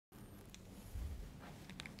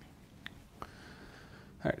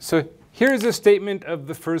All right, so here's a statement of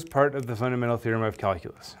the first part of the fundamental theorem of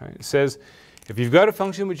calculus. Right? It says, if you've got a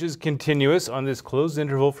function which is continuous on this closed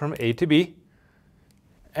interval from a to b,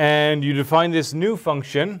 and you define this new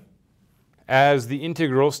function as the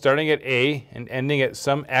integral starting at a and ending at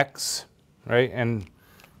some x, right? And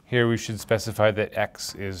here we should specify that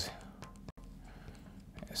x is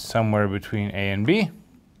somewhere between a and b.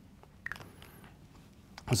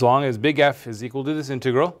 As long as big F is equal to this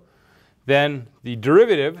integral, then the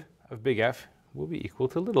derivative of big F will be equal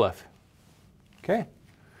to little f. Okay?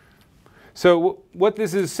 So what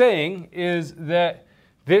this is saying is that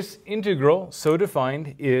this integral, so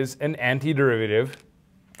defined, is an antiderivative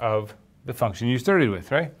of the function you started with,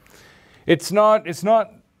 right? It's not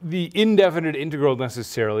the indefinite integral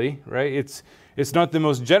necessarily, right? It's not the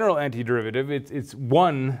most general antiderivative. It's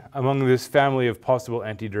one among this family of possible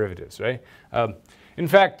antiderivatives, right? In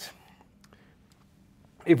fact,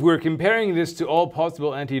 if we're comparing this to all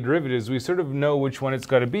possible antiderivatives, we sort of know which one it's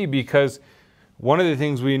got to be, because one of the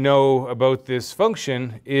things we know about this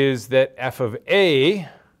function is that f of a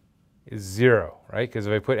is 0, right? Because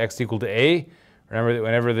if I put x equal to a, remember that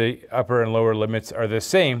whenever the upper and lower limits are the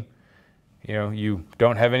same, you know, you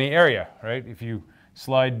don't have any area, right? If you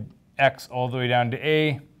slide x all the way down to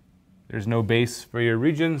a, there's no base for your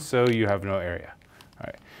region, so you have no area. All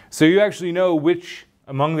right. So you actually know which,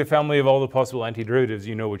 among the family of all the possible antiderivatives,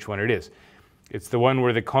 you know which one it is. It's the one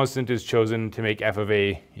where the constant is chosen to make f of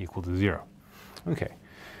a equal to 0. Okay.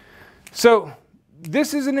 So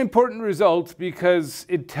this is an important result because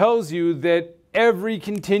it tells you that every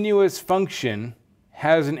continuous function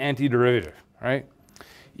has an antiderivative, right?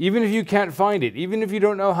 Even if you can't find it, even if you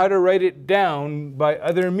don't know how to write it down by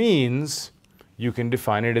other means, you can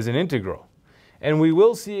define it as an integral. And we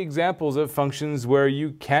will see examples of functions where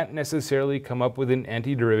you can't necessarily come up with an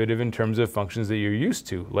antiderivative in terms of functions that you're used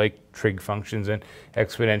to, like trig functions and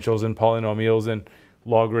exponentials and polynomials and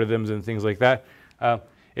logarithms and things like that.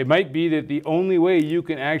 It might be that the only way you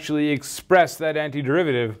can actually express that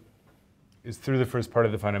antiderivative is through the first part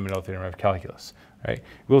of the fundamental theorem of calculus, right?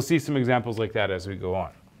 We'll see some examples like that as we go on.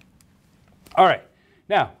 All right,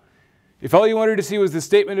 now, if all you wanted to see was the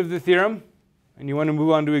statement of the theorem, and you want to move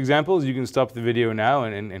on to examples, you can stop the video now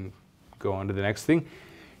and go on to the next thing.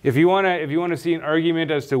 If you want to see an argument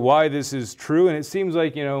as to why this is true, and it seems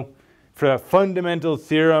like, you know, for a fundamental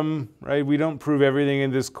theorem, right, we don't prove everything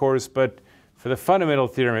in this course, but for the fundamental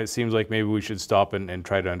theorem, it seems like maybe we should stop and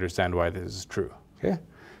try to understand why this is true. Okay,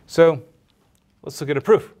 so let's look at a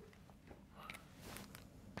proof.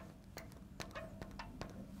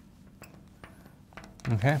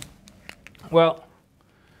 Okay, well,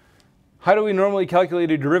 how do we normally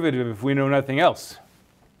calculate a derivative if we know nothing else?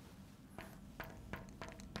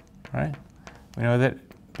 Right? We know that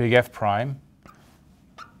big F prime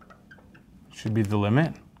should be the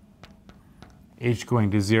limit, h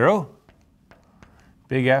going to 0,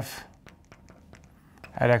 big F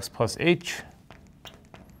at x plus h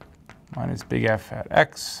minus big F at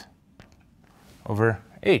x over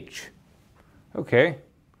h. Okay.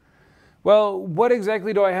 Well, what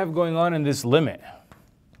exactly do I have going on in this limit?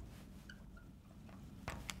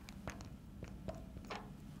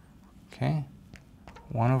 Okay,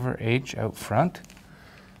 1 over h out front.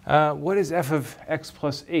 What is f of x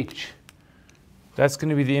plus h? That's going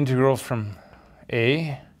to be the integral from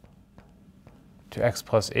a to x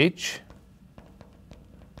plus h,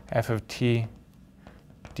 f of t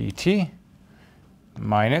dt,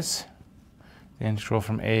 minus the integral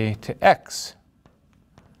from a to x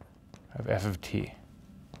of f of t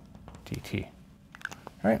dt.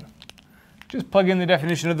 All right? Just plug in the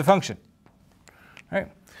definition of the function. All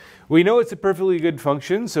right? We know it's a perfectly good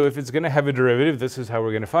function, so if it's going to have a derivative, this is how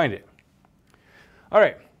we're going to find it. All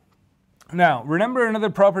right. Now, remember another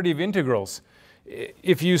property of integrals.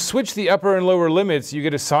 If you switch the upper and lower limits, you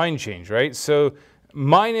get a sign change, right? So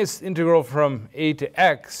minus integral from a to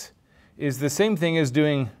x is the same thing as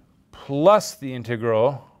doing plus the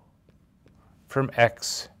integral from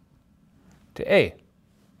x to a.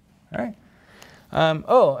 All right?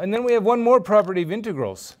 Oh, and then we have one more property of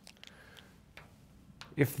integrals.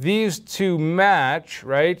 If these two match,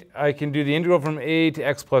 right, I can do the integral from a to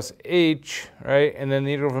x plus h, right, and then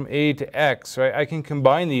the integral from a to x, right? I can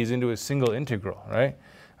combine these into a single integral, right?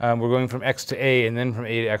 We're going from x to a and then from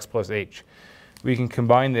a to x plus h. We can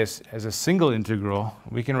combine this as a single integral.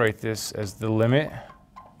 We can write this as the limit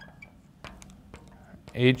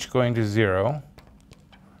h going to 0,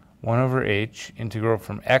 1 over h, integral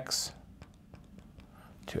from x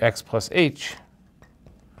to x plus h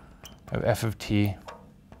of f of t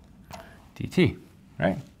dt,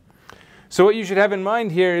 right? So what you should have in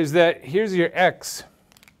mind here is that here's your x.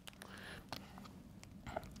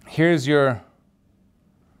 here's your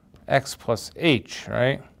x plus h,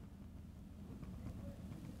 right?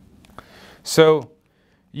 So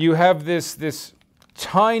you have this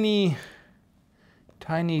tiny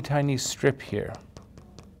strip here,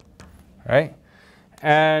 right?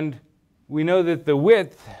 And we know that the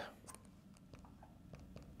width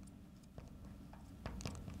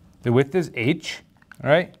is h,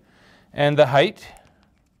 right? And the height,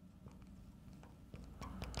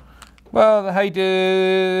 well, the height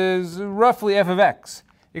is roughly f of x,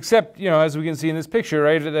 except, you know, as we can see in this picture,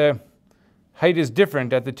 right, the height is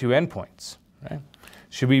different at the two endpoints, right?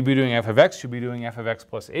 Should we be doing f of x? Should we be doing f of x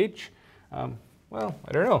plus h? Well,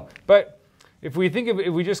 I don't know. But if we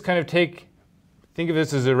just kind of think of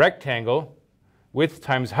this as a rectangle, width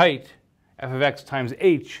times height, f of x times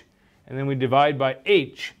h, and then we divide by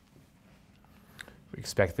h, we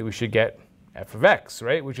expect that we should get f of x,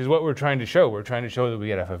 right? Which is what we're trying to show. We're trying to show that we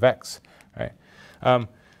get f of x, right?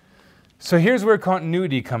 So here's where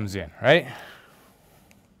continuity comes in, right?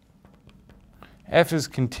 F is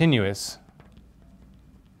continuous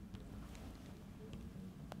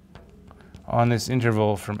on this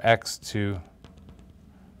interval from x to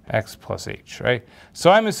x plus h, right?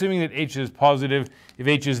 So I'm assuming that h is positive. If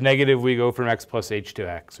h is negative, we go from x plus h to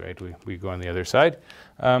x, right? We go on the other side.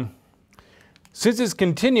 Since it's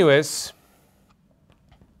continuous,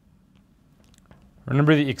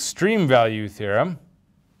 remember the extreme value theorem.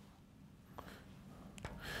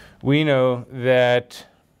 We know that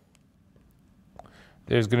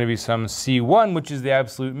there's going to be some C1, which is the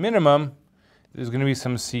absolute minimum. There's going to be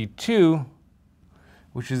some C2,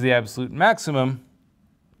 which is the absolute maximum.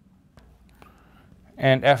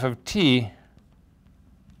 And f of t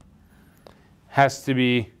has to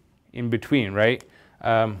be in between, right?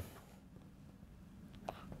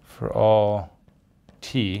 For all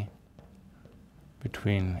t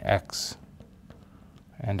between x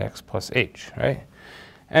and x plus h, right?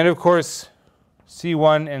 And of course,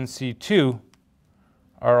 C1 and C2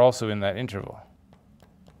 are also in that interval.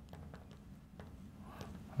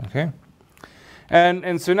 Okay?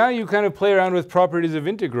 And so now you kind of play around with properties of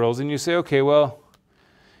integrals and you say, okay, well,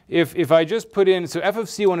 if I just put in, so f of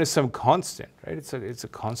C1 is some constant, right? It's a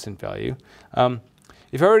constant value.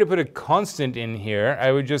 If I were to put a constant in here,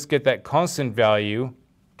 I would just get that constant value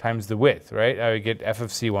times the width, right? I would get f of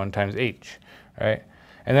C1 times h, right?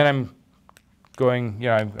 And then I'm going, you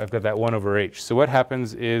know, I've got that 1 over h. So what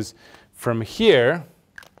happens is from here,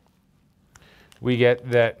 we get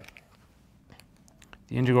that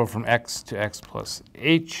the integral from x to x plus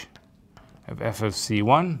h of f of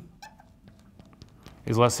C1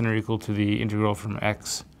 is less than or equal to the integral from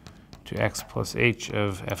x to x plus h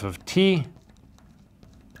of f of t,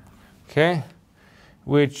 okay,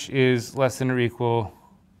 which is less than or equal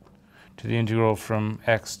to the integral from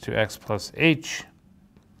x to x plus h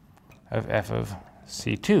of f of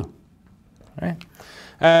C2, right?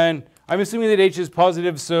 And I'm assuming that h is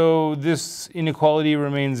positive, so this inequality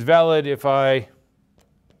remains valid if I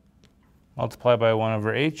multiply by 1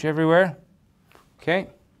 over h everywhere, okay?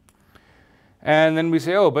 And then we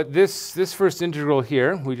say, oh, but this first integral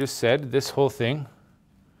here, we just said this whole thing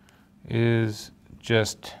is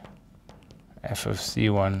just f of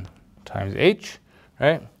C1 times h,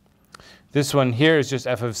 right? This one here is just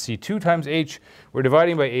f of C2 times h. We're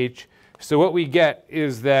dividing by h. So what we get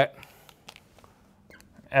is that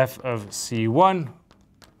f of C1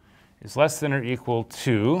 is less than or equal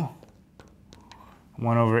to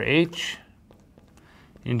 1 over h,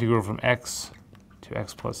 integral from x to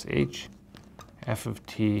x plus h, f of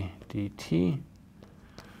t dt,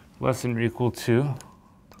 less than or equal to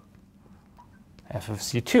f of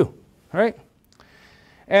C2, right?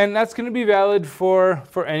 And that's going to be valid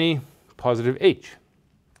for any positive h.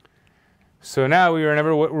 So now we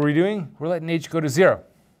remember, what were we doing? We're letting h go to 0.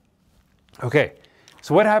 Okay,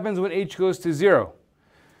 so what happens when h goes to 0?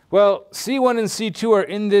 Well, C1 and C2 are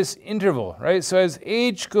in this interval, right? So as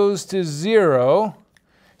h goes to 0,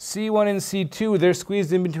 C1 and C2, they're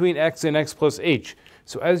squeezed in between x and x plus h.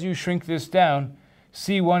 So as you shrink this down,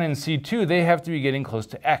 C1 and C2, they have to be getting close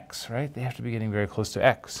to x, right? They have to be getting very close to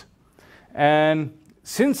x. And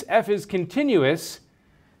since f is continuous,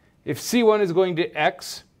 if C1 is going to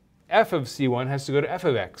x, f of C1 has to go to f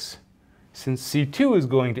of x. Since C2 is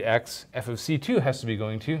going to x, f of C2 has to be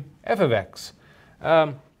going to f of x.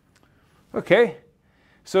 Okay,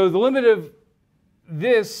 so the limit of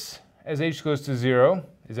this as h goes to 0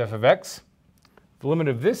 is f of x. The limit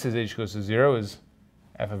of this as h goes to 0 is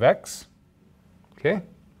f of x. Okay?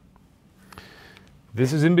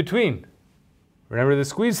 This is in between. Remember the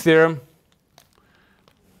squeeze theorem.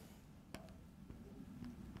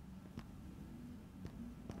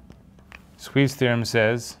 Squeeze theorem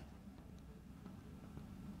says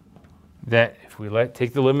that if we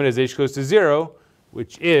take the limit as h goes to 0,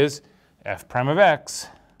 which is f prime of x,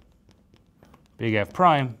 big F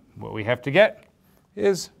prime, what we have to get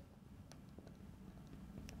is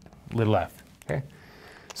little f. Okay?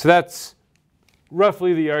 So that's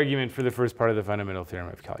roughly the argument for the first part of the fundamental theorem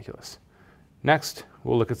of calculus. Next,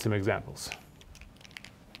 we'll look at some examples.